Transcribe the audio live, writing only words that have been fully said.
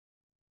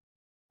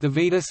The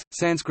Vedas,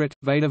 Sanskrit,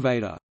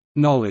 Veda,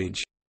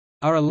 knowledge,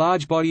 are a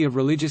large body of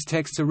religious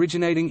texts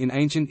originating in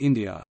ancient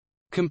India.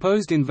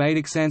 Composed in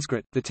Vedic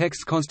Sanskrit, the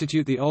texts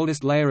constitute the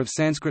oldest layer of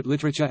Sanskrit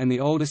literature and the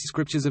oldest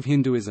scriptures of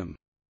Hinduism.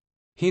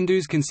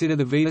 Hindus consider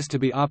the Vedas to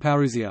be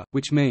aparusya,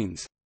 which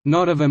means,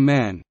 not of a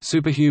man,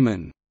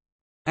 superhuman,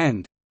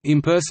 and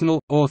impersonal,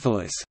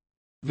 authorless.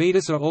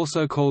 Vedas are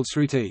also called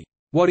Shruti,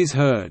 what is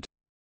heard,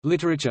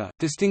 literature,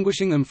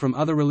 distinguishing them from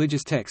other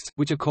religious texts,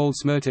 which are called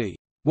Smrti,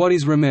 what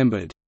is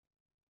remembered.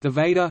 The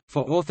Veda,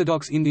 for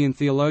Orthodox Indian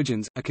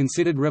theologians, are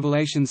considered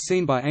revelations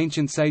seen by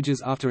ancient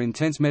sages after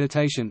intense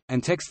meditation,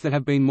 and texts that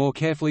have been more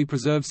carefully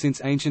preserved since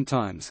ancient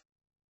times.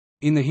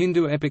 In the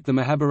Hindu epic the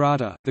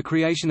Mahabharata, the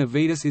creation of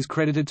Vedas is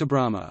credited to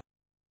Brahma.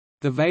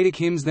 The Vedic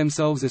hymns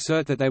themselves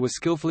assert that they were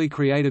skillfully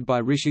created by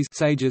rishis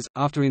sages,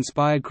 after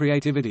inspired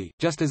creativity,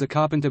 just as a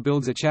carpenter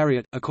builds a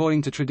chariot.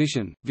 According to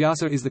tradition,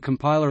 Vyasa is the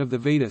compiler of the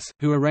Vedas,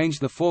 who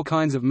arranged the 4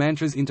 kinds of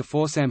mantras into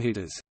 4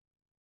 samhitas.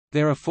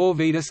 There are 4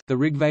 Vedas, the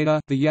Rigveda,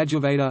 the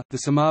Yajurveda, the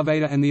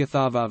Samaveda and the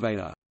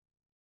Atharvaveda.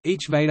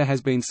 Each Veda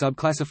has been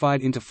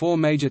subclassified into 4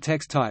 major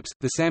text types: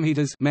 the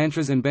Samhitas,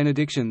 mantras and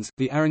benedictions;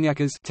 the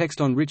Aranyakas,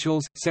 text on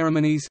rituals,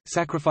 ceremonies,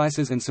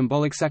 sacrifices and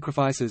symbolic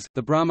sacrifices;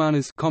 the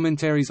Brahmanas,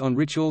 commentaries on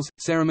rituals,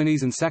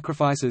 ceremonies and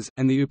sacrifices;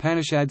 and the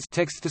Upanishads,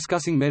 texts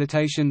discussing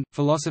meditation,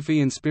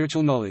 philosophy and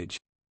spiritual knowledge.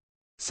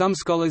 Some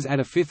scholars add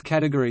a 5th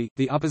category,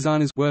 the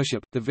Upasanas,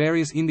 worship. The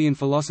various Indian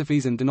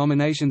philosophies and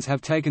denominations have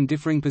taken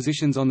differing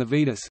positions on the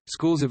Vedas.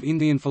 Schools of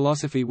Indian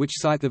philosophy which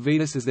cite the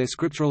Vedas as their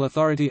scriptural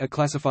authority are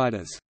classified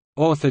as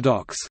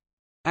orthodox,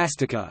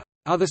 Astika.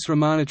 Other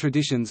Sramana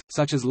traditions,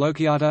 such as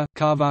Lokyata,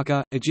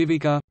 Karvaka,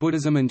 Ajivika,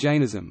 Buddhism and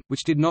Jainism,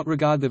 which did not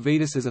regard the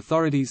Vedas as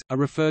authorities, are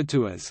referred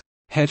to as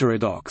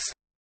heterodox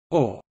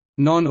or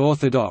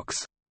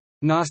non-orthodox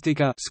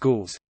Nastika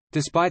schools.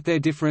 Despite their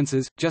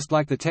differences, just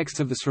like the texts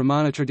of the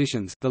Sramana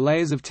traditions, the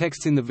layers of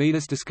texts in the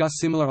Vedas discuss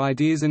similar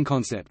ideas and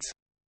concepts.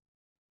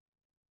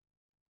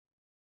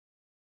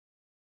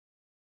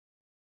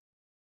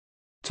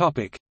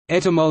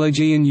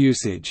 Etymology and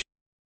usage.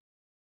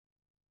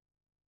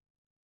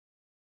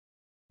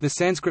 The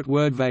Sanskrit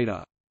word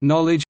Veda,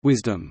 knowledge,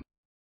 wisdom,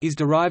 is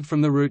derived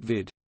from the root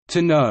vid,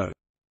 to know.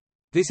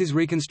 This is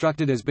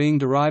reconstructed as being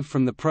derived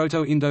from the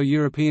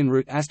Proto-Indo-European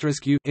root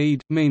 *u,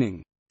 ed,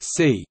 meaning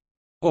see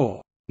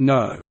or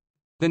know.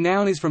 The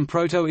noun is from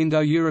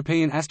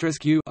Proto-Indo-European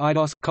 *u,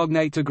 eidos,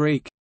 cognate to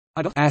Greek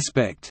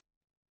aspect,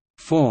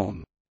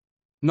 form.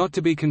 Not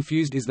to be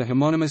confused is the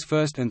homonymous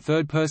first and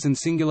third person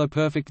singular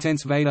perfect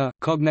tense Veda,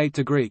 cognate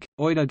to Greek,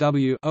 oida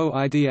w,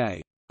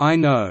 oida, I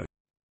know.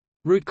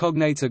 Root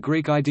cognates are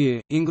Greek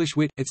idea, English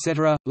wit,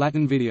 etc.,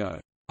 Latin video,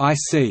 I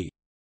see,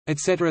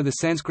 etc. The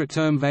Sanskrit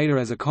term Veda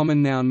as a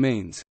common noun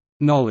means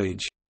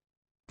knowledge.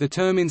 The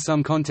term in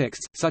some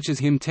contexts, such as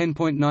hymn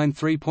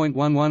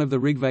 10.93.11 of the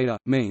Rigveda,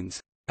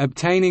 means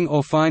obtaining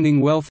or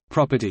finding wealth,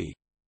 property,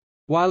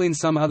 while in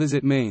some others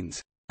it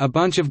means a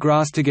bunch of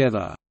grass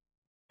together,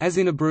 as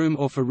in a broom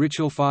or for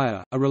ritual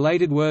fire. A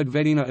related word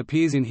Vedina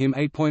appears in hymn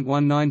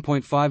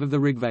 8.19.5 of the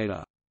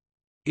Rigveda.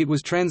 It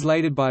was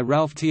translated by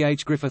Ralph T.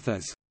 H. Griffith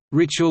as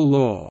ritual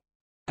law,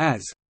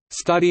 as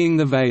studying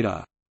the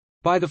Veda,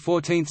 by the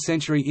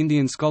 14th-century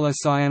Indian scholar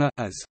Sayana,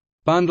 as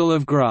bundle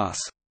of grass,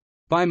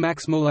 by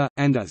Max Muller,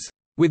 and as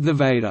with the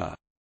Veda,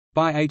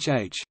 by H.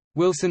 H.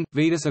 Wilson.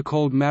 Vedas are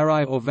called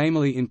Marai or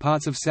Vaimali in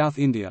parts of South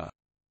India.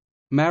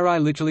 Marai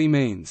literally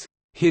means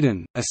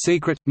hidden, a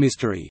secret,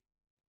 mystery.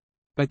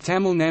 But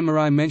Tamil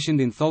Namarai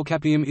mentioned in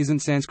Tholkappiyam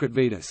isn't Sanskrit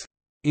Vedas.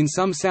 In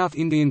some South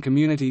Indian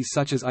communities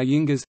such as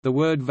Iyengas, the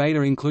word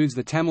Veda includes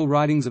the Tamil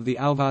writings of the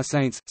Alvar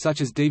saints,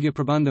 such as Divya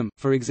Prabandham,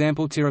 for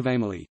example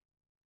Tiruvamali.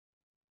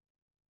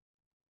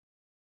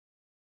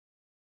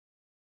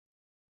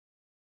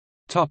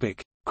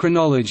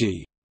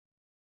 Chronology.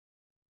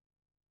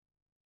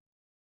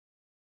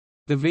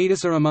 The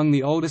Vedas are among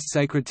the oldest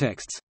sacred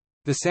texts.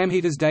 The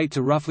Samhitas date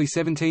to roughly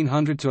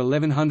 1700 to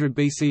 1100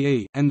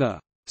 BCE, and the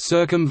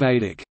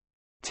Circum-Vedic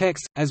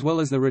texts, as well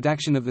as the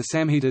redaction of the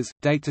Samhitas,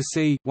 date to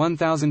c.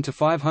 1000 to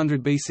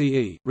 500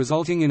 BCE,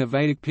 resulting in a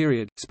Vedic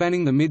period,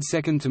 spanning the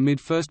mid-2nd to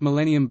mid-1st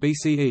millennium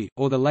BCE,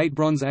 or the Late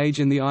Bronze Age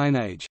and the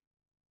Iron Age.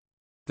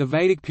 The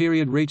Vedic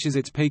period reaches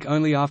its peak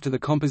only after the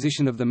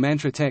composition of the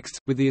mantra texts,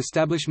 with the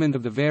establishment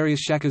of the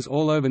various shakas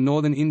all over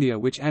northern India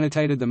which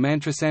annotated the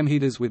mantra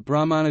Samhitas with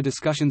Brahmana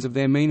discussions of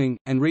their meaning,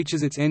 and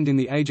reaches its end in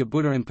the age of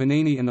Buddha and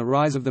Panini and the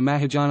rise of the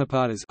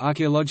Mahajanapadas,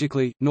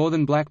 archaeologically,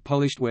 northern black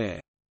polished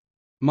ware.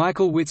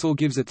 Michael Witzel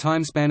gives a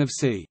time span of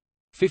c.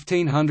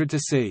 1500 to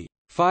c.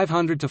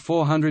 500 to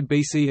 400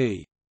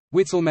 BCE.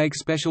 Witzel makes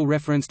special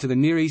reference to the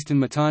Near Eastern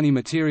Mitanni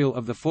material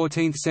of the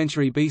 14th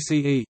century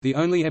BCE, the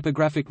only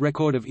epigraphic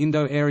record of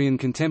Indo-Aryan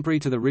contemporary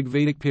to the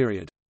Rigvedic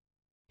period.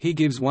 He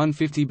gives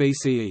 150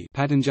 BCE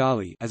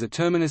Patanjali as a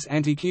terminus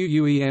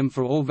ante-Quem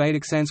for all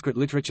Vedic Sanskrit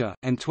literature,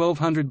 and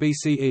 1200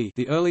 BCE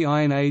the early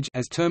Iron Age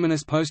as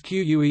terminus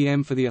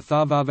post-Quem for the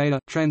Atharvaveda.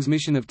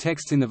 Transmission of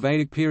texts in the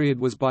Vedic period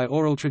was by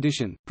oral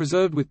tradition,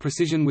 preserved with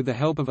precision with the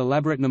help of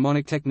elaborate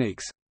mnemonic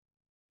techniques.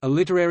 A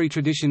literary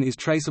tradition is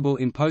traceable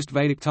in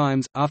post-Vedic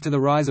times, after the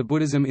rise of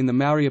Buddhism in the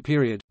Maurya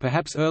period,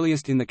 perhaps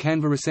earliest in the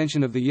Kanva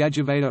recension of the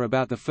Yajurveda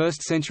about the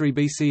 1st century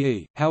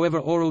BCE, however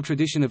oral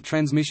tradition of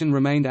transmission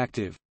remained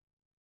active.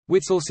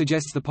 Witzel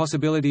suggests the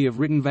possibility of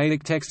written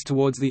Vedic texts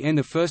towards the end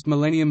of 1st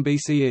millennium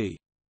BCE.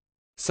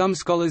 Some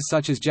scholars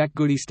such as Jack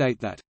Goody state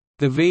that,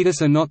 "...the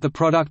Vedas are not the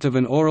product of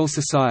an oral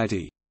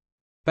society."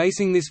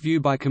 Basing this view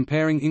by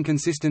comparing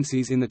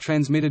inconsistencies in the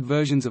transmitted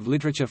versions of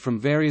literature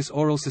from various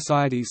oral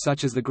societies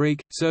such as the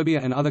Greek,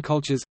 Serbia and other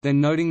cultures, then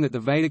noting that the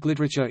Vedic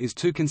literature is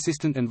too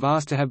consistent and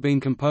vast to have been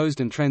composed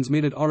and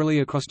transmitted orally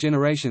across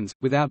generations,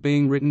 without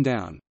being written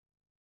down.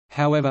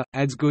 However,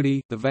 adds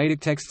Goody, the Vedic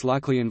texts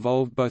likely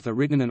involved both a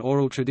written and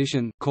oral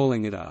tradition,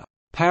 calling it a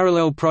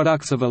parallel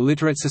products of a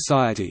literate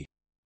society.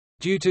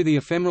 Due to the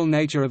ephemeral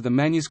nature of the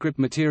manuscript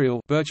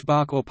material, birch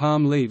bark or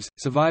palm leaves,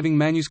 surviving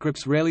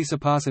manuscripts rarely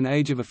surpass an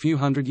age of a few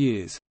hundred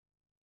years.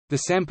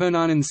 The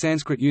Sampurnanand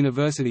Sanskrit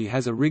University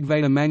has a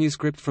Rigveda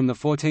manuscript from the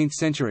 14th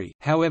century,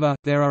 however,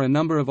 there are a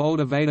number of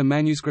older Veda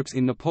manuscripts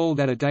in Nepal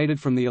that are dated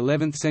from the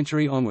 11th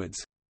century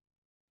onwards.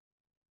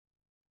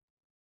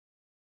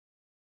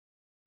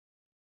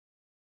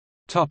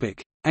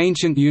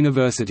 Ancient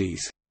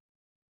universities.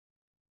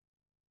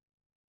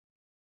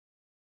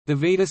 The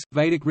Vedas,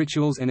 Vedic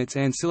rituals and its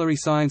ancillary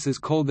sciences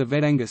called the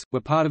Vedangas,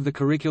 were part of the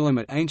curriculum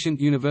at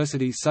ancient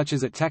universities such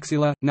as at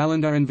Taxila,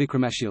 Nalanda and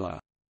Vikramashila.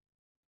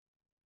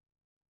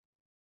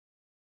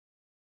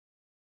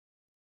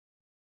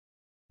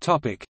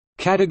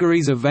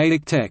 Categories of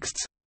Vedic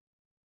texts.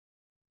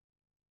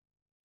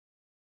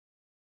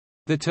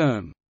 The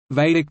term,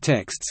 Vedic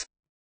texts,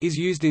 is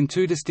used in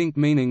two distinct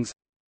meanings.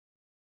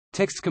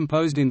 Texts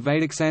composed in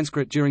Vedic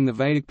Sanskrit during the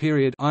Vedic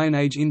period, Iron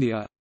Age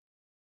India.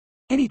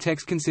 Any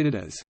text considered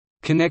as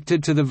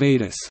connected to the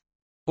Vedas,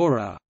 or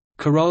a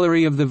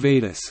corollary of the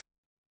Vedas.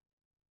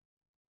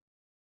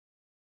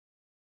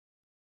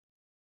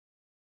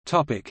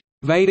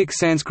 Vedic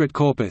Sanskrit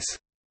corpus.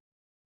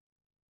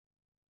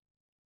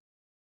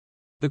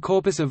 The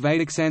corpus of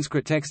Vedic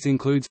Sanskrit texts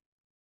includes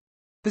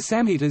the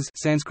Samhitas,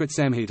 Sanskrit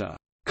Samhita,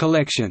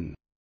 collection,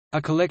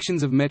 are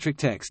collections of metric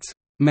texts,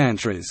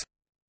 mantras.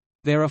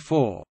 There are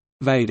 4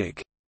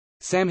 Vedic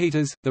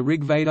Samhitas, the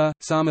Rigveda,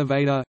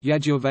 Samaveda,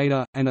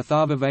 Yajurveda, and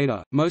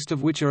Atharvaveda, most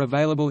of which are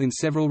available in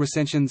several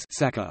recensions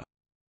Saka.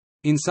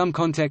 In some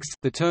contexts,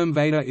 the term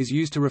Veda is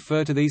used to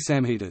refer to these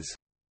Samhitas.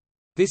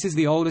 This is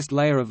the oldest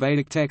layer of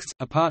Vedic texts,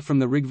 apart from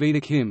the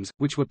Rigvedic hymns,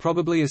 which were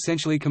probably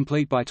essentially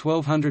complete by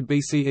 1200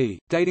 BCE,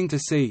 dating to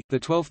c. the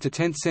 12th to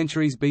 10th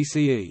centuries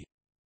BCE.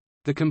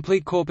 The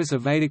complete corpus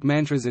of Vedic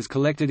mantras as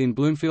collected in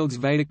Bloomfield's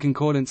Vedic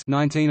Concordance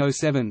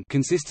 1907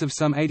 consists of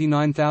some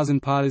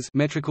 89,000 padas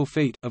metrical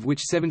feet, of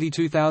which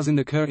 72,000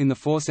 occur in the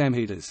 4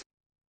 Samhitas.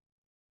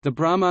 The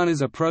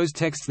Brahmanas are prose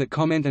texts that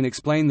comment and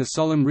explain the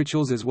solemn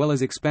rituals as well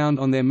as expound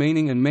on their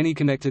meaning and many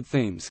connected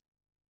themes.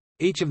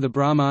 Each of the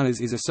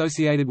Brahmanas is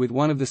associated with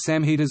one of the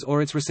Samhitas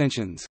or its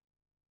recensions.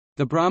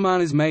 The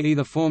Brahmanas may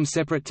either form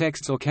separate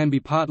texts or can be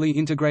partly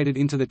integrated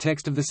into the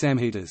text of the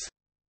Samhitas.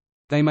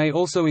 They may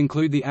also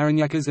include the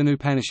Aranyakas and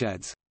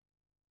Upanishads.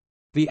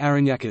 The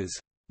Aranyakas,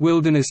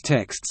 wilderness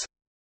texts,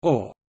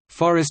 or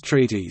forest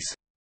treaties,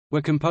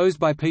 were composed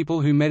by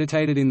people who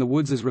meditated in the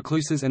woods as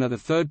recluses and are the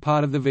third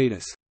part of the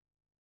Vedas.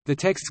 The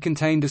texts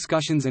contain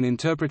discussions and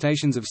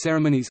interpretations of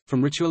ceremonies,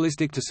 from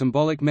ritualistic to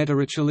symbolic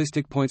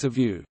meta-ritualistic points of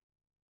view.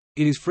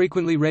 It is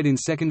frequently read in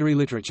secondary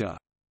literature.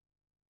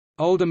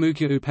 Older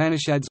Mukhya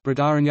Upanishads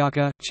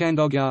Brihadaranyaka,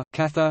 Chandogya,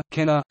 Katha,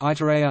 Kena,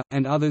 Aitareya,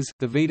 and others,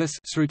 the Vedas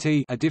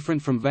Shruti, are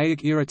different from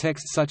Vedic-era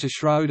texts such as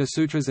Shrauta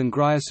Sutras and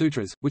Grihya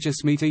Sutras, which are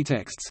Smriti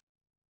texts.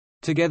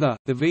 Together,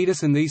 the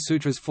Vedas and these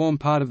sutras form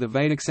part of the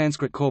Vedic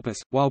Sanskrit corpus.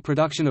 While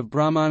production of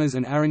Brahmanas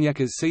and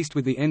Aranyakas ceased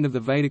with the end of the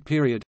Vedic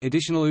period,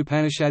 additional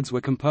Upanishads were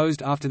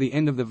composed after the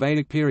end of the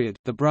Vedic period.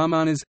 The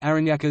Brahmanas,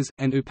 Aranyakas,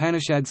 and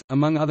Upanishads,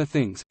 among other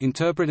things,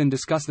 interpret and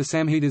discuss the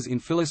Samhitas in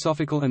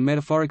philosophical and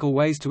metaphorical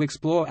ways to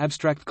explore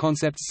abstract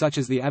concepts such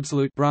as the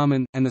absolute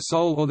Brahman and the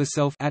soul or the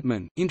self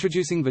Atman,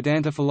 introducing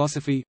Vedanta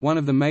philosophy, one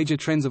of the major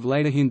trends of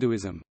later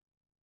Hinduism.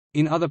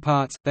 In other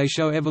parts, they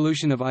show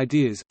evolution of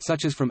ideas,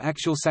 such as from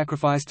actual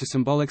sacrifice to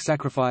symbolic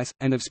sacrifice,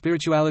 and of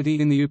spirituality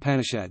in the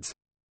Upanishads.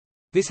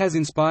 This has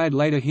inspired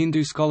later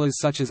Hindu scholars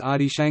such as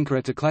Adi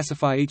Shankara to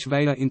classify each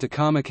Veda into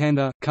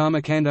Karma-kanda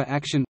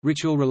action,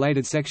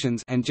 ritual-related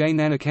sections, and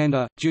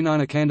Jnana-kanda,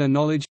 Jnana-kanda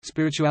knowledge,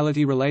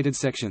 spirituality-related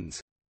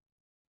sections.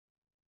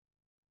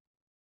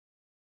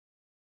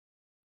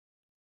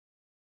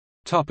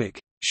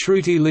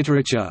 Shruti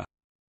literature.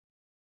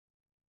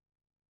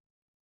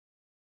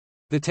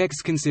 The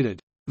text considered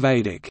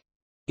Vedic,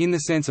 in the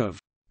sense of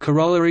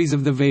corollaries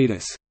of the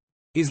Vedas,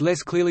 is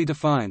less clearly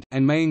defined,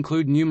 and may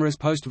include numerous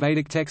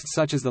post-Vedic texts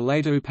such as the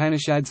later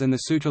Upanishads and the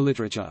Sutra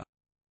literature.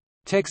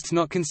 Texts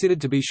not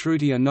considered to be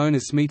Shruti are known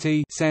as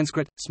Smriti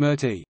Sanskrit,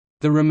 Smrti,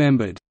 the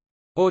remembered,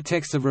 or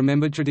texts of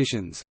remembered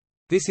traditions.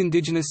 This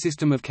indigenous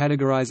system of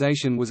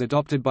categorization was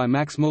adopted by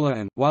Max Muller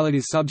and, while it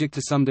is subject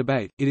to some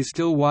debate, it is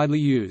still widely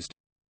used.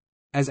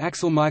 As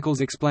Axel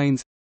Michaels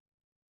explains,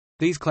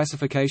 These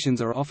classifications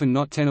are often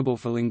not tenable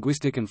for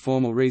linguistic and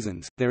formal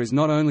reasons. There is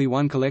not only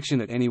one collection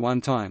at any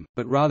one time,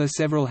 but rather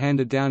several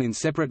handed down in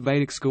separate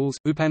Vedic schools.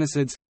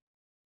 Upanishads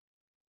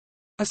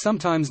are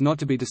sometimes not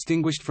to be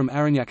distinguished from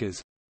Aranyakas.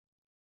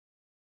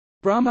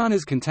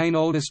 Brahmanas contain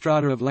older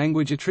strata of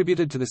language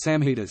attributed to the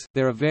Samhitas.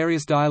 There are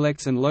various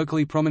dialects and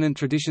locally prominent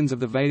traditions of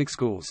the Vedic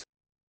schools.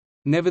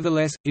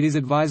 Nevertheless, it is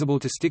advisable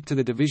to stick to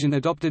the division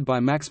adopted by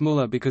Max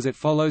Muller because it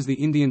follows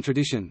the Indian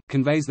tradition,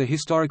 conveys the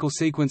historical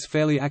sequence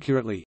fairly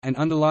accurately, and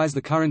underlies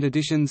the current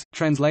editions,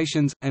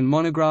 translations, and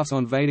monographs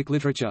on Vedic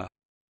literature.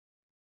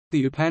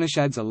 The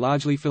Upanishads are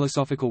largely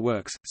philosophical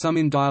works, some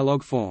in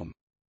dialogue form.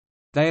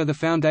 They are the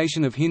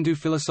foundation of Hindu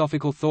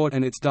philosophical thought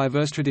and its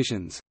diverse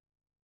traditions.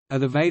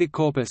 Of the Vedic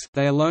corpus,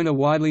 they alone are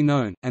widely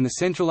known, and the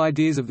central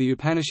ideas of the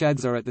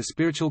Upanishads are at the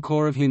spiritual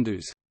core of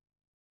Hindus.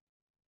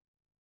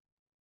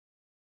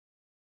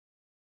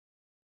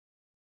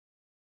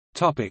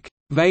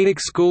 Vedic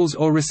schools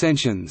or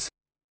recensions.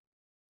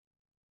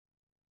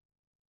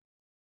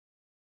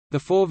 The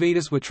four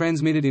Vedas were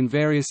transmitted in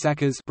various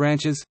sakas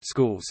branches,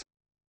 schools.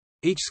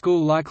 Each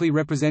school likely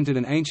represented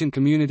an ancient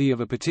community of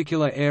a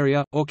particular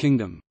area, or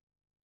kingdom.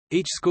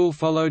 Each school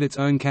followed its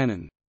own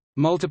canon.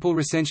 Multiple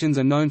recensions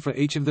are known for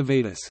each of the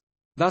Vedas.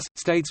 Thus,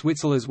 states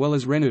Witzel as well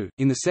as Renu,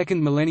 in the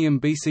 2nd millennium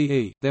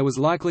BCE, there was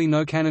likely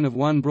no canon of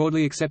one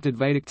broadly accepted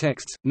Vedic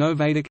texts, no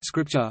Vedic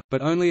scripture,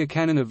 but only a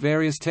canon of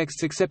various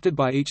texts accepted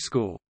by each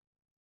school.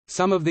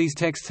 Some of these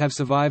texts have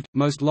survived,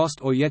 most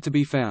lost or yet to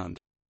be found.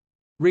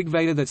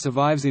 Rigveda that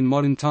survives in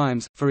modern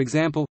times, for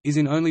example, is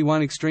in only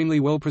one extremely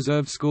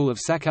well-preserved school of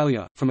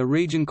Sakalya, from a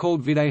region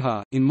called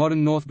Videha, in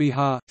modern North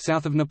Bihar,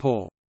 south of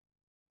Nepal.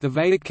 The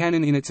Vedic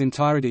canon in its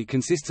entirety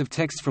consists of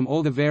texts from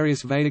all the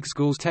various Vedic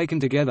schools taken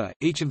together.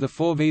 Each of the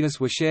four Vedas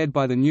were shared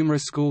by the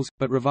numerous schools,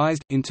 but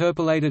revised,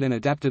 interpolated and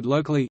adapted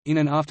locally, in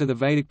and after the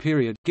Vedic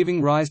period,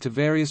 giving rise to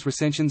various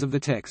recensions of the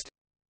text.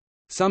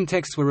 Some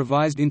texts were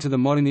revised into the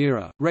modern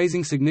era,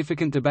 raising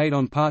significant debate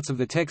on parts of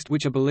the text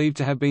which are believed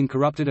to have been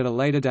corrupted at a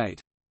later date.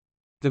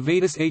 The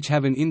Vedas each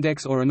have an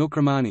index or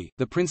anukramani,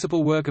 the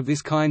principal work of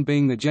this kind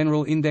being the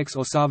general index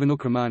or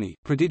sarvanukramani.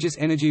 Prodigious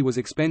energy was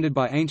expended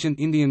by ancient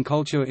Indian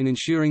culture in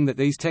ensuring that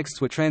these texts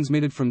were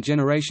transmitted from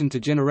generation to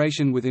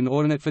generation with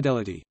inordinate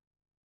fidelity.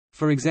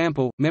 For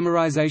example,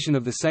 memorization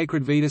of the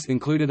sacred Vedas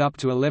included up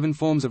to 11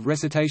 forms of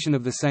recitation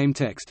of the same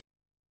text.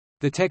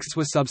 The texts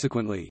were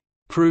subsequently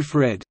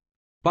proofread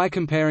by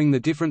comparing the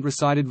different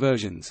recited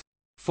versions.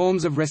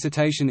 Forms of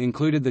recitation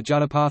included the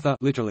Judapatha,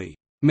 literally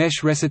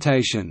mesh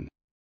recitation,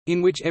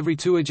 in which every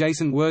two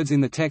adjacent words in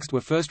the text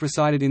were first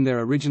recited in their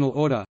original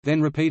order, then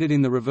repeated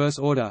in the reverse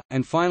order,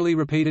 and finally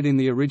repeated in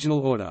the original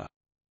order.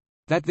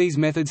 That these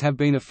methods have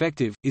been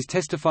effective, is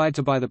testified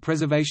to by the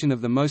preservation of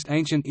the most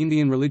ancient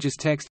Indian religious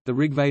text, the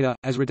Rigveda,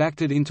 as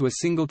redacted into a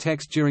single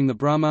text during the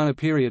Brahmana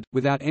period,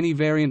 without any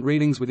variant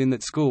readings within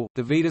that school.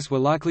 The Vedas were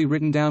likely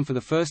written down for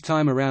the first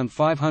time around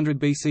 500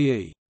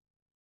 BCE.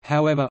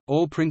 However,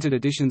 all printed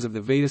editions of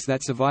the Vedas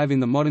that survive in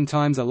the modern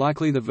times are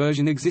likely the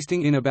version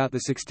existing in about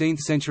the 16th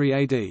century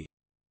AD.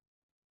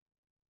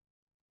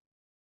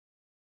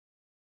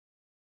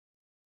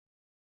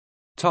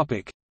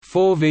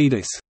 Four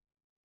Vedas.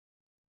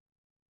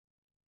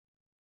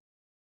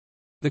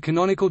 The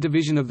canonical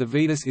division of the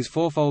Vedas is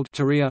fourfold: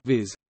 Turiya,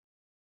 viz.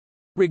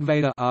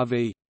 Rigveda,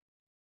 RV,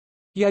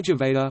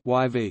 Yajurveda,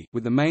 YV,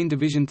 with the main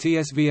division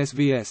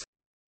TSVSVS,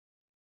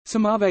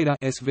 Samaveda,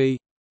 SV,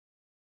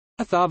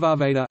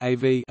 Atharvaveda,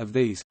 AV. Of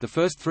these, the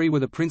first three were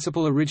the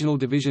principal original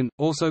division,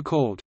 also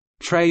called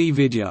Trayi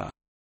Vidya,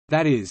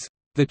 that is,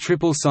 the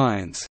triple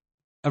science,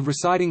 of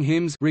reciting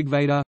hymns,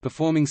 Rigveda,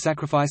 performing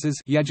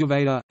sacrifices,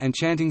 Yajurveda, and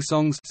chanting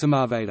songs,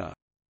 Samaveda.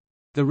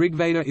 The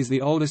Rigveda is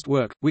the oldest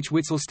work, which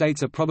Witzel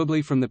states are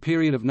probably from the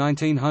period of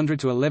 1900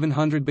 to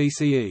 1100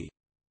 BCE.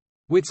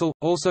 Witzel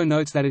also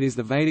notes that it is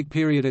the Vedic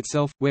period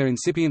itself, where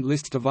incipient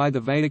lists divide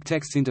the Vedic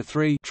texts into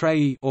three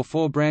Trayi or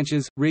four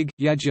branches: Rig,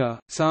 Yajur,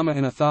 Sama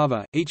and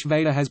Atharva. Each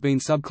Veda has been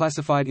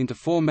subclassified into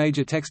four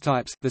major text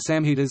types: the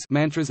Samhitas,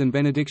 mantras and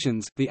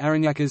benedictions; the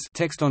Aranyakas,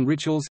 text on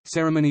rituals,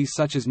 ceremonies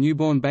such as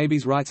newborn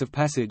babies' rites of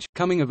passage,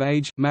 coming of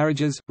age,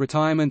 marriages,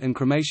 retirement and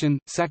cremation,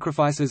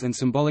 sacrifices and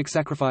symbolic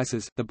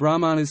sacrifices; the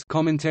Brahmanas,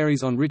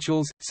 commentaries on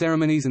rituals,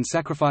 ceremonies and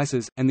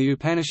sacrifices; and the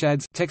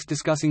Upanishads, text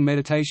discussing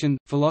meditation,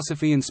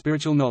 philosophy and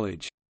spiritual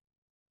knowledge.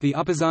 The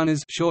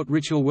Upasanas, short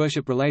ritual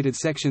worship-related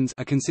sections,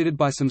 are considered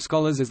by some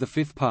scholars as the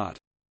fifth part.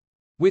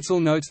 Witzel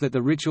notes that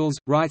the rituals,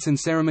 rites and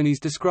ceremonies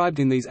described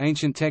in these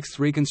ancient texts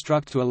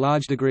reconstruct to a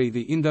large degree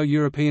the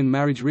Indo-European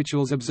marriage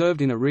rituals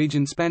observed in a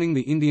region spanning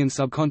the Indian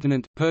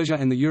subcontinent, Persia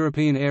and the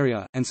European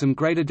area, and some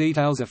greater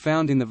details are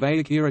found in the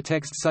Vedic-era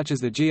texts such as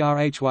the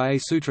Grhya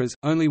Sutras.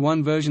 Only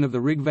one version of the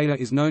Rigveda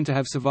is known to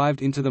have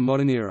survived into the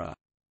modern era.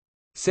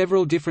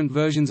 Several different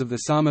versions of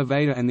the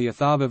Samaveda and the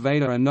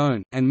Atharvaveda are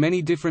known, and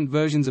many different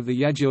versions of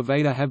the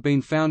Yajurveda have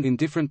been found in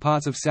different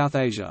parts of South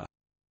Asia.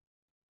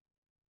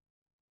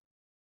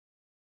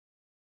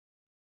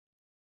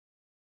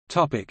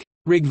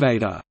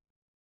 Rigveda.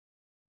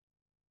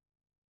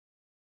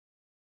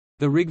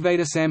 The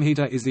Rigveda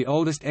Samhita is the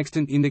oldest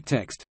extant Indic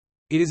text.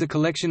 It is a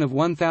collection of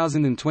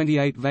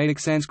 1,028 Vedic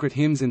Sanskrit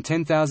hymns and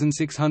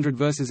 10,600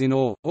 verses in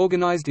all,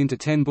 organized into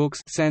 10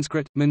 books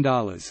Sanskrit,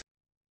 mandalas.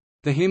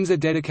 The hymns are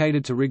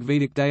dedicated to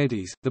Rigvedic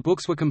deities. The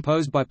books were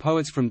composed by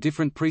poets from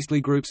different priestly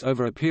groups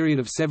over a period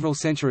of several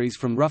centuries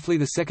from roughly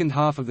the second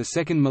half of the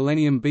second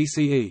millennium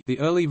BCE, the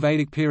early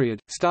Vedic period,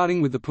 starting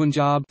with the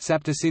Punjab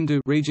Sapta Sindhu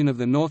region of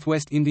the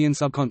northwest Indian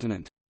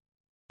subcontinent.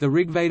 The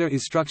Rigveda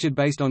is structured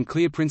based on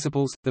clear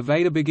principles. The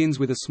Veda begins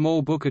with a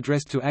small book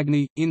addressed to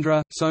Agni,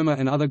 Indra, Soma,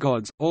 and other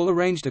gods, all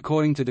arranged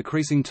according to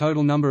decreasing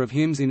total number of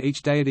hymns in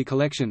each deity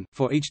collection.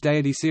 For each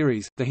deity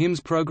series, the hymns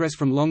progress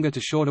from longer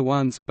to shorter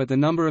ones, but the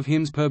number of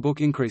hymns per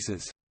book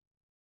increases.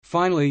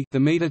 Finally, the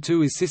meter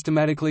too is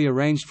systematically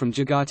arranged from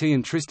Jagati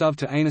and Tristav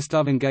to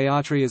Anustav and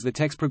Gayatri as the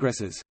text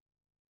progresses.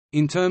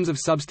 In terms of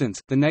substance,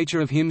 the nature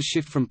of hymns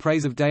shift from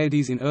praise of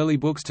deities in early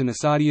books to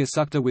Nasadiya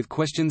Sukta with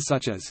questions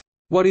such as,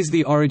 "What is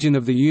the origin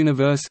of the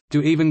universe?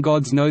 Do even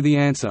gods know the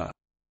answer?"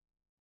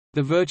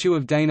 The virtue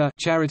of dana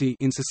charity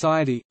in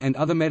society, and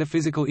other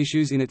metaphysical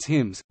issues in its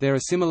hymns. There are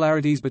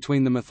similarities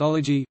between the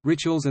mythology,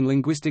 rituals and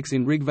linguistics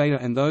in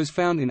Rigveda and those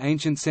found in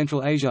ancient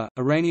Central Asia,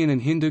 Iranian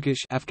and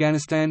Hindukush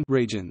Afghanistan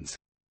regions.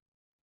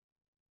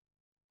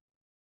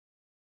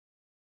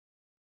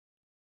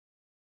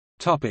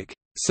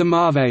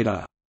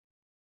 Samaveda.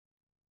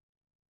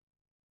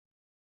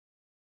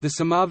 The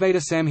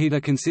Samaveda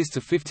Samhita consists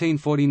of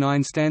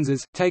 1549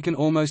 stanzas, taken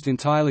almost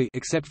entirely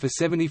except for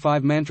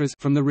 75 mantras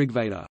from the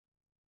Rigveda.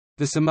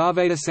 The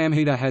Samaveda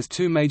Samhita has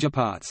two major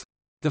parts.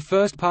 The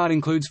first part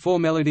includes 4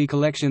 melody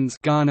collections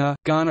Gana,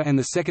 and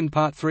the second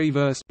part 3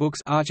 verse books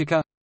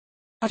Archika.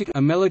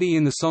 A melody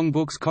in the song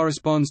books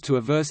corresponds to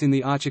a verse in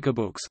the Archika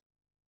books.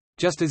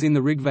 Just as in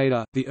the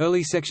Rigveda, the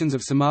early sections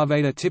of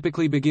Samaveda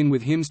typically begin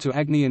with hymns to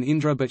Agni and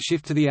Indra but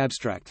shift to the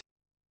abstract.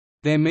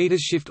 Their meters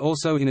shift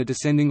also in a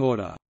descending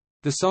order.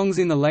 The songs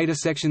in the later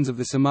sections of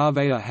the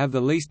Samaveda have the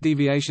least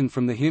deviation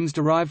from the hymns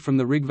derived from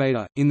the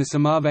Rigveda. In the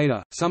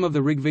Samaveda, some of the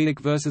Rigvedic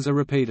verses are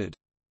repeated.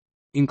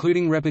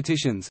 Including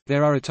repetitions,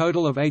 there are a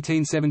total of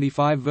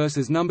 1875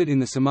 verses numbered in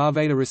the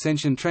Samaveda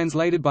recension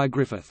translated by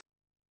Griffith.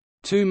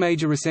 2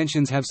 major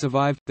recensions have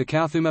survived, the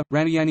Kauthuma,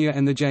 Ranayaniya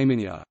and the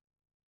Jaiminya.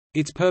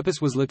 Its purpose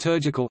was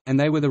liturgical, and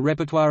they were the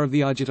repertoire of the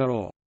Ajita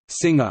or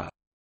singer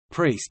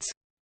priests.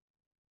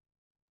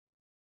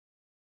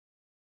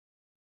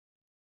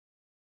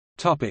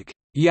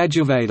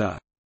 Yajurveda.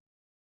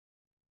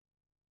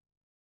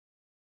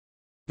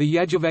 The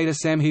Yajurveda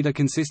Samhita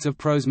consists of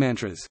prose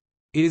mantras.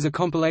 It is a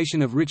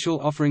compilation of ritual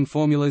offering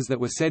formulas that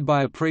were said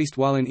by a priest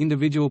while an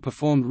individual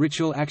performed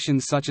ritual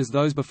actions such as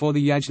those before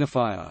the yajna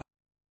fire.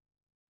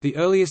 The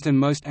earliest and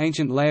most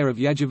ancient layer of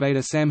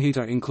Yajurveda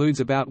Samhita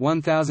includes about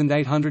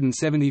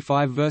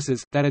 1,875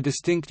 verses, that are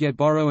distinct yet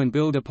borrow and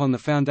build upon the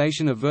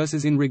foundation of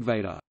verses in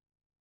Rigveda.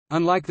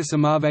 Unlike the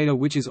Samaveda,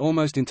 which is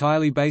almost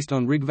entirely based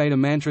on Rigveda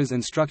mantras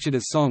and structured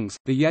as songs,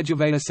 the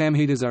Yajurveda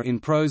Samhitas are in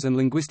prose and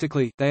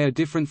linguistically, they are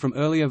different from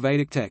earlier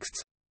Vedic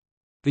texts.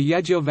 The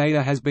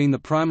Yajurveda has been the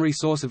primary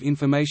source of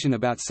information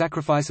about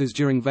sacrifices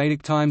during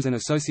Vedic times and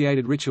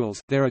associated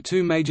rituals. There are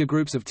 2 major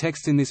groups of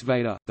texts in this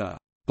Veda, the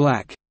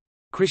black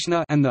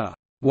Krishna and the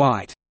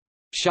white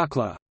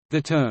Shukla.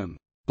 The term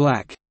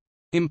black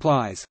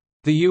implies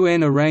the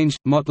UN-arranged,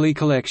 motley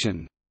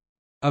collection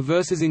of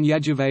verses in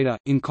Yajurveda,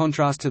 in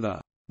contrast to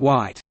the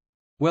white,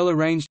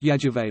 well-arranged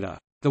Yajurveda.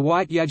 The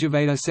white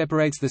Yajurveda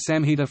separates the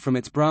Samhita from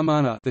its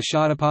Brahmana, the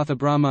Shatapatha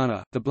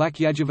Brahmana. The black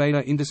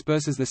Yajurveda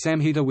intersperses the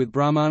Samhita with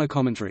Brahmana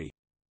commentary.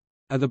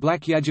 Of the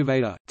black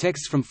Yajurveda,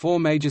 texts from 4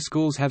 major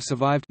schools have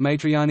survived: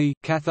 Maitrayani,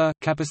 Katha,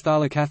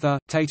 Kapasthala Katha,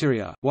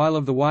 Taittiriya, while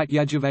of the white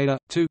Yajurveda,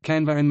 2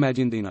 Kanva and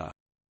Majjandina.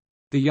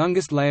 The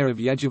youngest layer of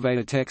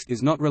Yajurveda text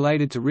is not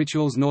related to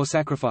rituals nor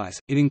sacrifice.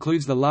 It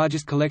includes the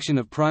largest collection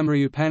of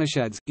primary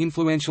Upanishads,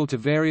 influential to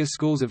various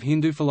schools of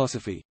Hindu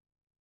philosophy.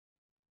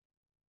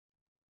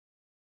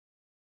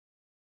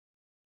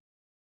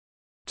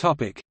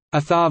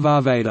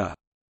 Atharvaveda.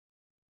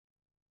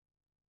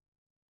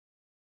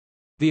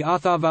 The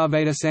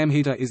Atharvaveda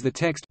Samhita is the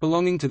text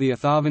belonging to the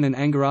Atharvan and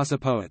Angarasa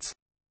poets.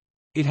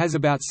 It has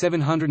about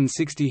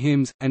 760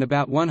 hymns, and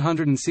about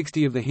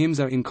 160 of the hymns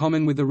are in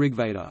common with the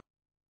Rigveda.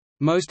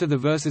 Most of the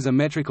verses are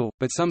metrical,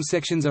 but some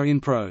sections are in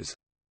prose.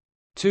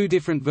 2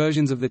 different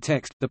versions of the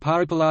text, the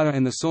Paripalada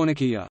and the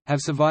Saunakya,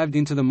 have survived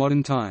into the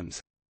modern times.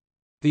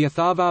 The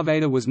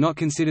Atharvaveda was not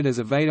considered as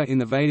a Veda in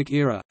the Vedic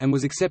era, and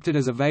was accepted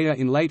as a Veda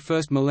in late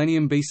 1st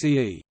millennium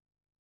BCE.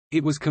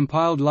 It was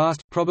compiled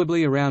last,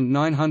 probably around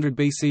 900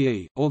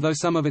 BCE, although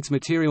some of its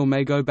material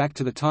may go back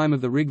to the time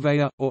of the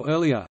Rigveda, or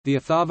earlier. The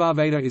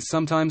Atharvaveda is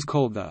sometimes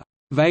called the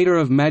Veda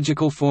of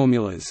magical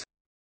formulas,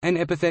 an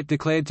epithet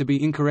declared to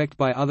be incorrect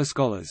by other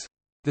scholars.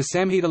 The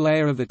Samhita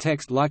layer of the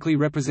text likely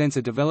represents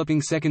a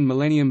developing 2nd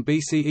millennium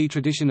BCE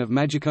tradition of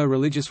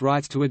magico-religious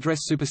rites to address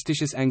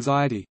superstitious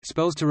anxiety,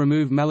 spells to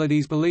remove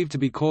maladies believed to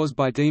be caused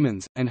by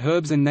demons, and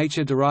herbs and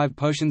nature-derived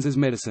potions as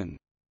medicine.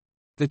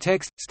 The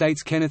text,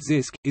 states Kenneth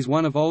Zisk, is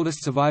one of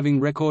oldest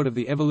surviving record of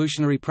the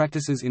evolutionary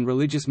practices in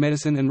religious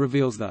medicine and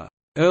reveals the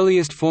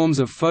earliest forms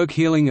of folk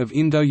healing of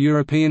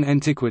Indo-European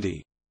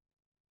antiquity.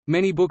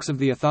 Many books of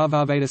the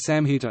Atharvaveda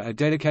Samhita are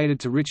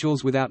dedicated to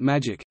rituals without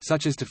magic,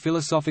 such as to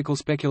philosophical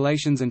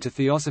speculations and to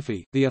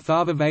theosophy. The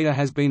Atharvaveda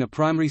has been a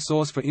primary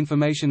source for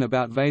information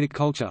about Vedic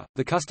culture,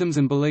 the customs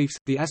and beliefs,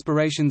 the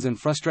aspirations and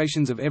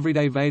frustrations of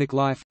everyday Vedic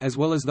life, as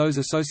well as those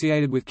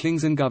associated with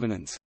kings and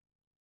governance.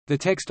 The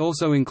text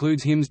also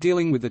includes hymns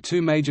dealing with the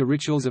two major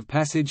rituals of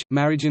passage,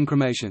 marriage and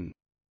cremation.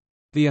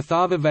 The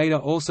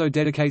Atharvaveda also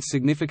dedicates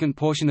significant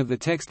portion of the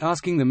text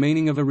asking the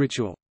meaning of a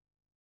ritual.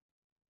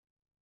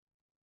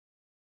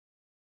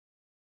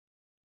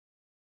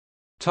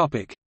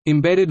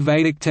 Embedded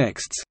Vedic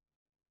texts.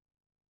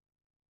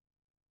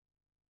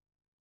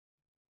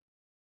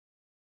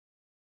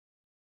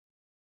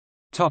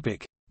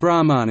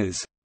 Brahmanas.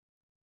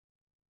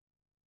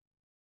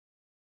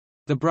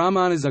 The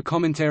Brahmanas are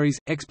commentaries,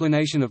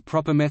 explanation of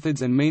proper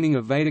methods and meaning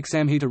of Vedic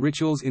Samhita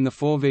rituals in the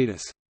Four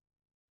Vedas.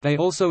 They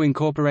also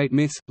incorporate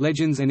myths,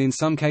 legends and in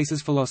some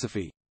cases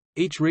philosophy.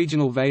 Each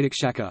regional Vedic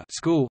Shaka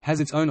school has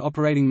its own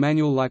operating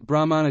manual like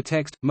Brahmana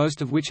text,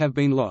 most of which have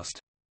been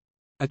lost.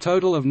 A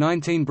total of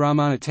 19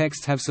 Brahmana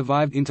texts have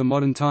survived into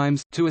modern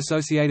times, 2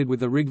 associated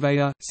with the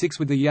Rigveda, 6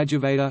 with the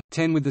Yajurveda,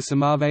 10 with the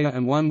Samaveda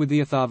and 1 with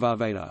the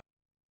Atharvaveda.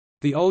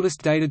 The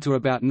oldest dated to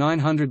about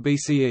 900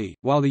 BCE,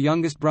 while the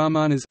youngest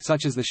Brahmanas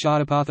such as the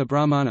Shatapatha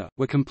Brahmana,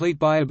 were complete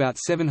by about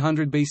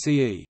 700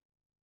 BCE.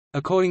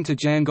 According to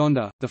Jan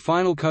Gonda, the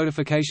final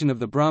codification of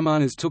the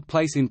Brahmanas took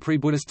place in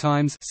pre-Buddhist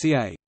times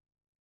ca.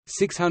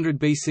 600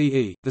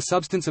 BCE. The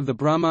substance of the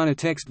Brahmana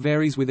text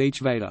varies with each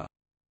Veda.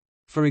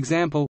 For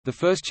example, the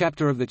first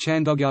chapter of the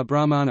Chandogya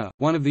Brahmana,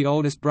 one of the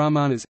oldest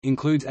Brahmanas,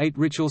 includes 8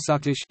 ritual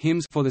suktish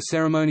hymns for the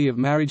ceremony of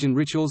marriage and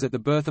rituals at the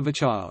birth of a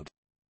child.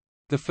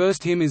 The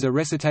first hymn is a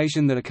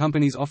recitation that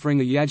accompanies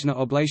offering a yajna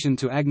oblation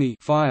to Agni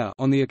fire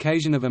on the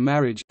occasion of a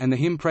marriage, and the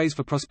hymn prays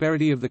for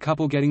prosperity of the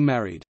couple getting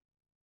married.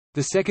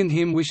 The second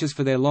hymn wishes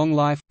for their long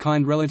life,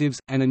 kind relatives,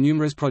 and a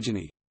numerous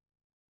progeny.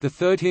 The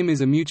third hymn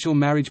is a mutual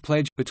marriage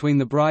pledge, between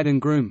the bride and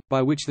groom,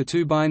 by which the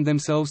two bind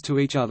themselves to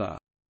each other.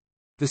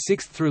 The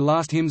sixth through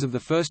last hymns of the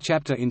first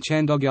chapter in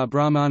Chandogya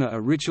Brahmana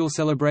are ritual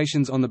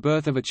celebrations on the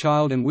birth of a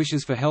child and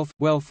wishes for health,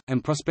 wealth,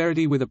 and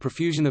prosperity with a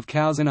profusion of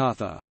cows and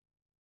atha.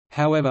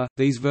 However,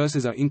 these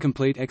verses are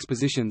incomplete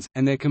expositions,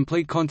 and their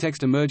complete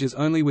context emerges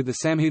only with the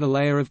Samhita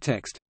layer of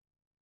text.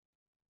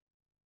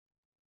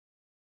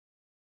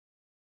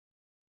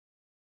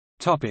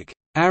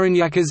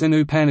 Aranyakas and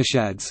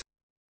Upanishads.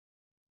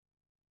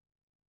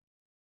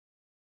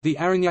 The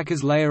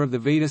Aranyakas layer of the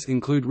Vedas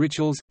include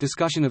rituals,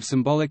 discussion of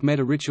symbolic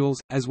meta-rituals,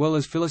 as well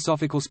as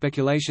philosophical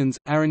speculations.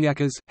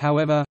 Aranyakas,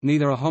 however,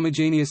 neither are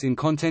homogeneous in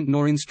content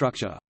nor in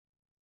structure.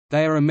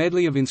 They are a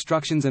medley of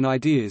instructions and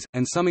ideas,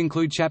 and some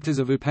include chapters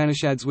of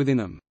Upanishads within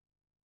them.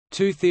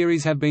 2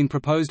 theories have been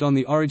proposed on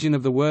the origin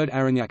of the word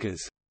Aranyakas.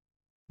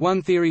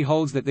 One theory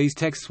holds that these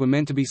texts were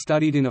meant to be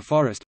studied in a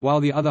forest, while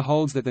the other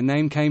holds that the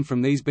name came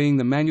from these being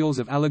the manuals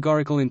of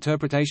allegorical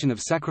interpretation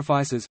of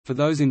sacrifices, for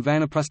those in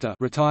Vanaprastha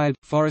retired,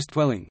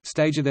 forest-dwelling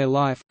stage of their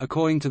life.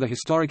 According to the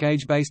historic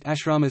age-based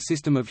ashrama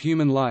system of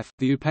human life,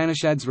 the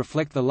Upanishads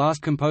reflect the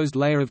last composed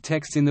layer of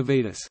texts in the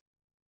Vedas.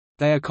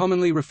 They are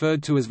commonly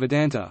referred to as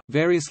Vedanta,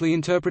 variously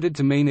interpreted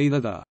to mean either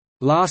the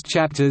last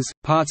chapters,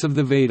 parts of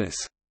the Vedas,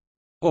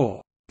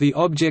 or the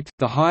object,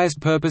 the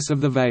highest purpose of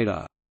the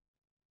Veda.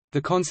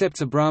 The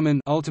concepts of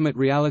Brahman, ultimate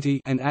reality,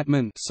 and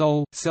Atman,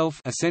 soul,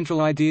 self, are central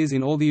ideas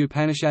in all the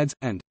Upanishads,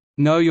 and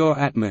know your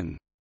Atman,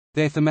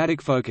 their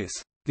thematic focus.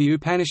 The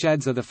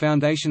Upanishads are the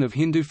foundation of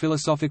Hindu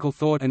philosophical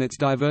thought and its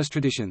diverse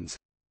traditions.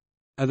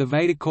 Of the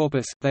Vedic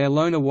corpus, they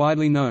alone are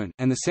widely known,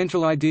 and the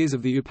central ideas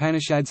of the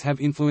Upanishads have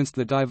influenced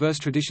the diverse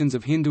traditions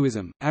of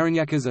Hinduism.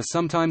 Aranyakas are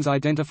sometimes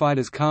identified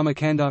as Karma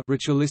Kanda,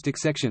 ritualistic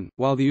section,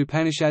 while the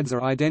Upanishads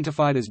are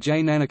identified as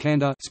Jnana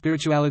Kanda,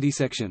 spirituality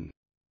section.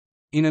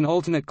 In an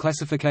alternate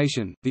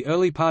classification, the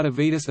early part of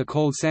Vedas are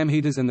called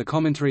Samhitas and the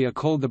commentary are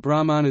called the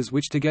Brahmanas,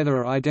 which together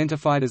are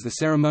identified as the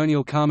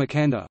ceremonial Karma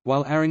Kanda,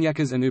 while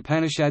Aranyakas and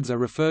Upanishads are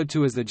referred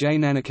to as the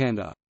Jnana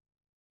Kanda.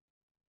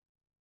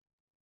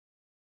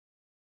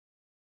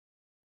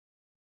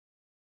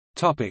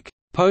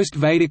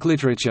 Post-Vedic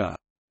literature.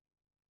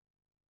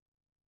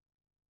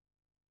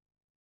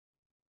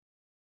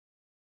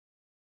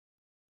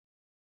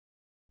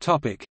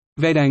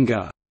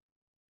 Vedanga.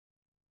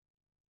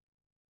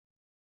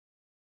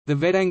 The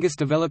Vedangas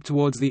developed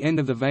towards the end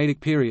of the Vedic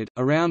period,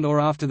 around or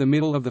after the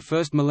middle of the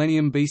first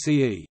millennium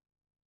BCE.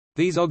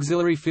 These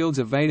auxiliary fields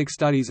of Vedic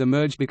studies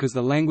emerged because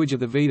the language of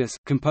the Vedas,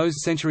 composed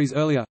centuries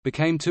earlier,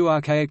 became too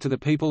archaic to the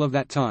people of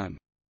that time.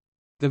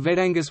 The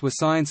Vedangas were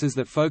sciences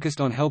that focused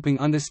on helping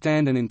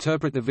understand and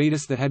interpret the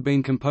Vedas that had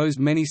been composed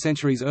many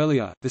centuries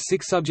earlier. The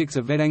 6 subjects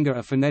of Vedanga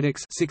are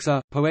phonetics,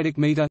 siksa, poetic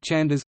meter,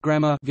 chandas,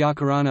 grammar,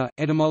 vyakarana,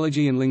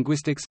 etymology and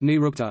linguistics,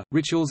 nirukta,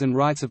 rituals and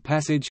rites of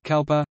passage,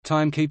 kalpa,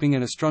 timekeeping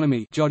and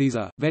astronomy,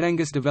 jyotisha.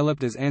 Vedangas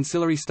developed as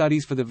ancillary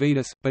studies for the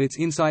Vedas, but its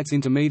insights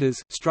into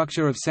meters,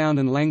 structure of sound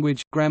and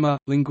language, grammar,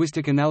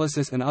 linguistic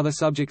analysis and other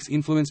subjects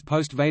influenced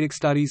post-Vedic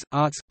studies,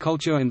 arts,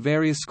 culture and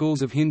various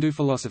schools of Hindu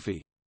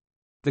philosophy.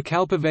 The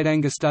Kalpa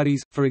Vedanga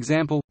studies, for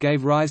example,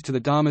 gave rise to the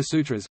Dharma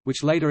Sutras,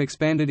 which later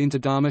expanded into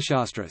Dharma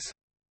Shastras.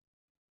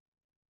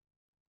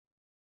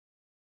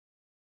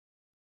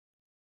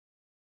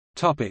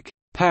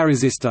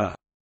 Parisista.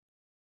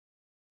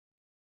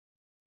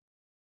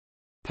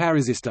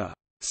 Parisista,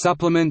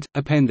 supplement,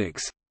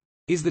 appendix,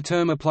 is the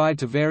term applied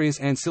to various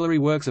ancillary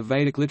works of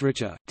Vedic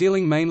literature,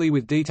 dealing mainly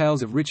with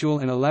details of ritual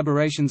and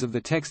elaborations of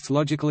the texts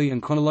logically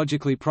and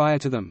chronologically prior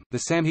to them,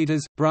 the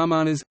Samhitas,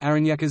 Brahmanas,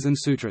 Aranyakas and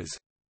Sutras.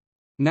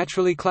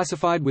 Naturally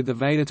classified with the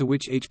Veda to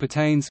which each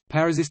pertains,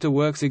 Parisista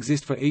works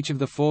exist for each of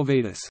the four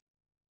Vedas.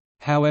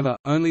 However,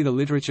 only the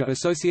literature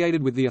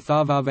associated with the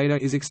Atharvaveda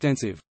is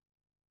extensive.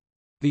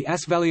 The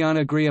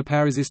Asvalayana Griya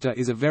Parisista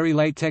is a very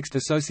late text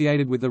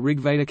associated with the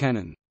Rigveda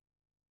canon.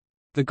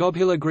 The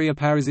Gobhila Griya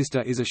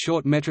Parisista is a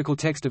short metrical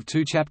text of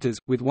 2 chapters,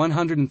 with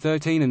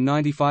 113 and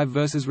 95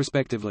 verses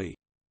respectively.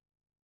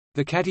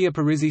 The Katya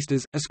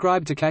Parisistas,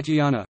 ascribed to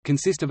Katyayana,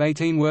 consist of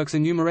 18 works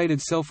enumerated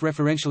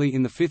self-referentially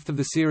in the fifth of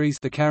the series,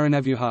 the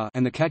Karanavyuha,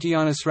 and the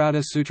Katyayana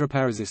Srauta Sutra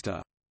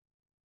Parisista.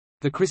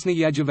 The Krishna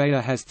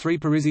Yajurveda has 3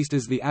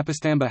 Parisistas: the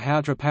Apastamba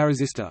Hautra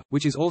Parisista,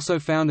 which is also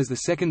found as the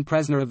second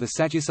prasna of the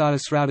Satyasada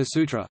Srauta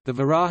Sutra, the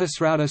Varaha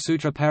Srauta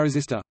Sutra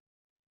Parisista.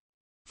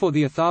 For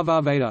the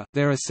Atharvaveda,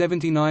 there are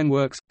 79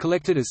 works,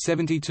 collected as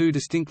 72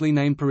 distinctly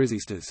named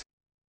Parisistas.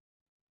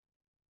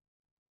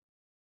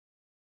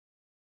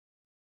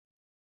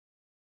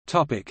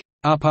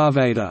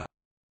 Upaveda.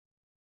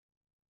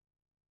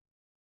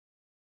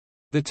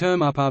 The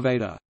term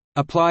Upaveda,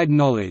 applied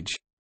knowledge,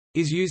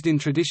 is used in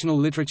traditional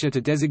literature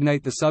to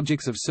designate the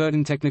subjects of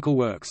certain technical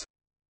works.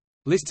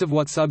 Lists of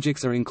what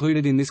subjects are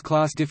included in this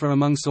class differ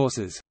among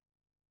sources.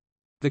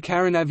 The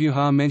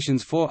Karanavyuha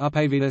mentions 4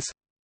 Upavedas: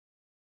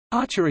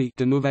 archery,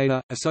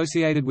 Dhanurveda,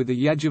 associated with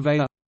the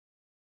Yajurveda;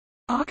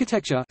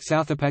 architecture,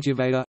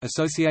 Veda,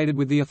 associated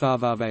with the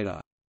Atharvaveda;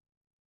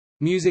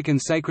 music and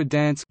sacred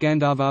dance,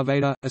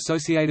 Gandharvaveda,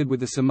 associated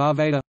with the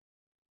Samaveda;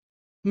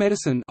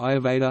 medicine,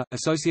 Ayurveda,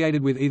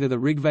 associated with either the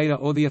Rigveda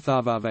or the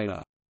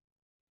Atharvaveda.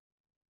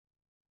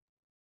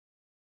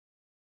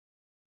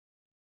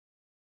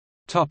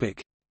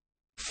 Topic: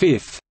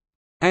 Fifth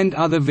and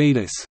other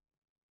Vedas.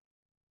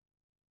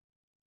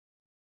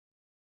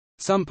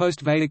 Some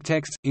post-Vedic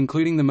texts,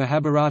 including the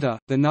Mahabharata,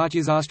 the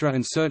Natyasastra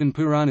and certain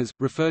Puranas,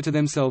 refer to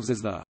themselves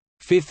as the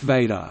Fifth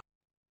Veda.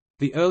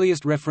 The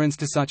earliest reference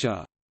to such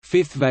a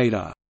Fifth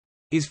Veda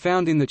is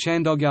found in the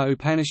Chandogya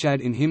Upanishad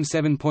in hymn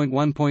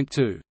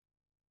 7.1.2.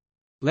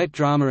 Let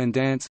drama and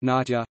dance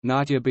Natya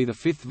be the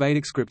fifth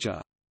Vedic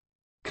scripture.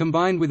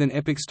 Combined with an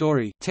epic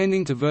story,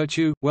 tending to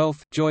virtue,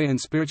 wealth, joy and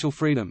spiritual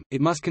freedom,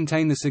 it must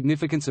contain the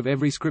significance of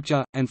every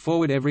scripture, and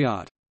forward every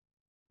art.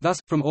 Thus,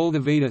 from all the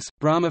Vedas,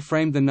 Brahma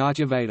framed the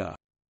Natya Veda.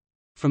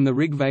 From the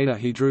Rig Veda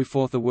he drew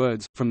forth the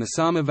words, from the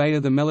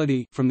Samaveda the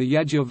melody, from the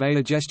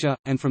Yajurveda gesture,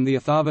 and from the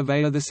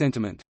Atharvaveda the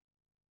sentiment.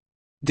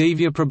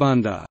 Divya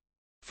Prabandha,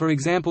 for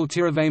example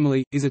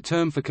Tiruvamali, is a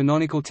term for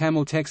canonical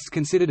Tamil texts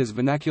considered as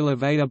vernacular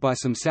Veda by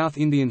some South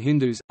Indian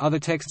Hindus. Other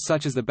texts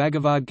such as the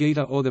Bhagavad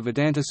Gita or the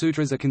Vedanta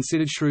Sutras are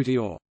considered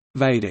Shruti or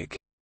Vedic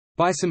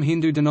by some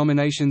Hindu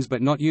denominations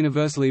but not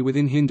universally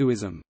within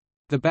Hinduism.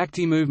 The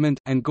Bhakti movement,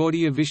 and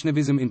Gaudiya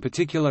Vaishnavism in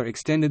particular,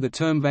 extended the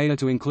term Veda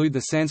to include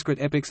the Sanskrit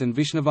epics and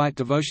Vaishnavite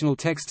devotional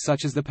texts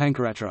such as the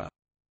Pancaratra.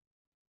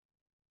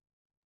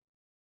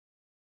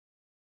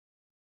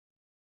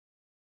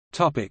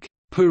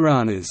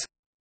 Puranas.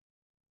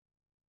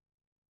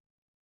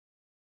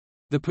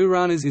 The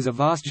Puranas is a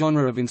vast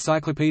genre of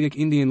encyclopedic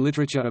Indian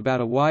literature about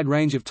a wide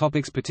range of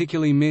topics,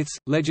 particularly myths,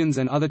 legends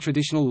and other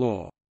traditional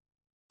lore.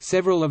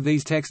 Several of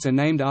these texts are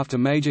named after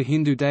major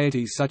Hindu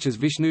deities such as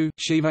Vishnu,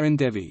 Shiva and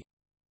Devi.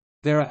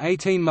 There are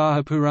 18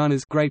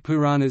 Mahapuranas, Great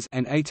Puranas,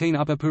 and 18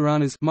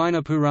 Upapuranas,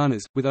 Minor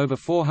Puranas, with over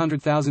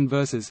 400,000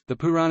 verses. The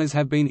Puranas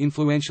have been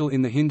influential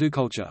in the Hindu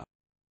culture.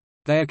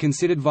 They are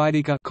considered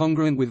Vaidika,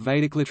 congruent with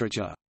Vedic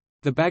literature.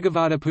 The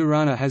Bhagavata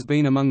Purana has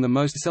been among the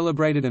most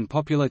celebrated and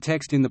popular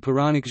text in the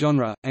Puranic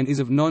genre, and is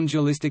of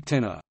non-dualistic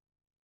tenor.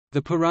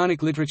 The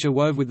Puranic literature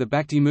wove with the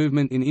Bhakti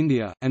movement in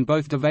India, and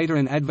both Dvaita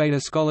and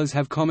Advaita scholars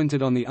have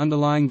commented on the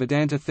underlying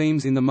Vedanta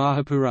themes in the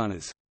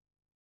Mahapuranas.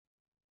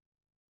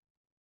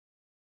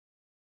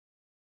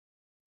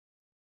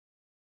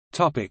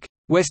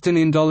 Western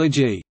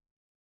Indology.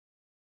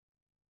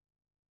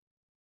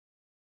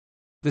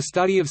 The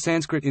study of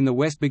Sanskrit in the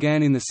West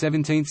began in the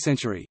 17th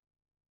century.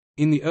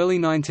 In the early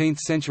 19th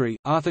century,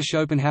 Arthur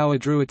Schopenhauer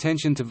drew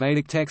attention to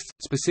Vedic texts,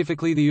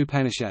 specifically the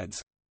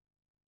Upanishads.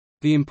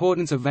 The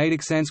importance of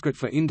Vedic Sanskrit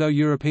for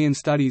Indo-European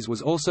studies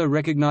was also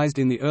recognized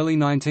in the early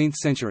 19th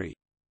century.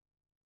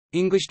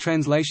 English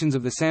translations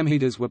of the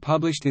Samhitas were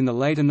published in the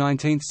later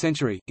 19th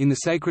century. In the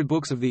Sacred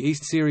Books of the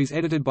East series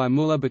edited by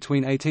Muller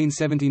between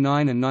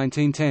 1879 and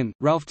 1910,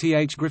 Ralph T.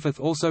 H. Griffith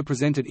also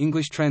presented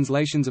English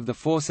translations of the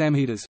four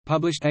Samhitas,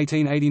 published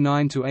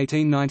 1889 to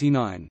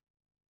 1899.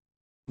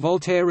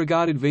 Voltaire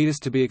regarded Vedas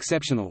to be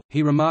exceptional.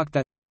 He remarked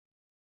that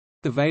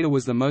the Veda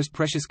was the most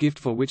precious gift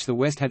for which the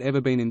West had ever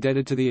been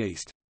indebted to the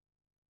East.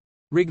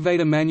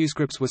 Rigveda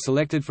manuscripts were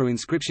selected for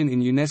inscription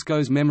in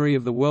UNESCO's Memory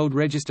of the World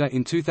Register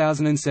in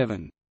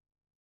 2007.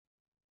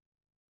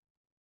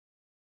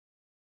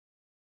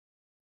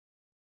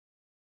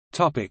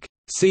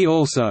 See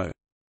also: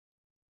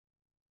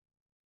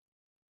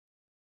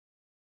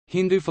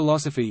 Hindu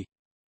philosophy,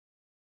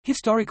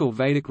 Historical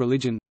Vedic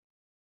religion,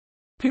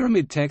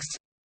 Pyramid texts,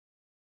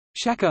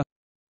 Shaka,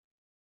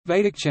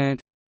 Vedic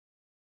chant.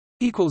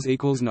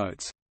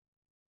 Notes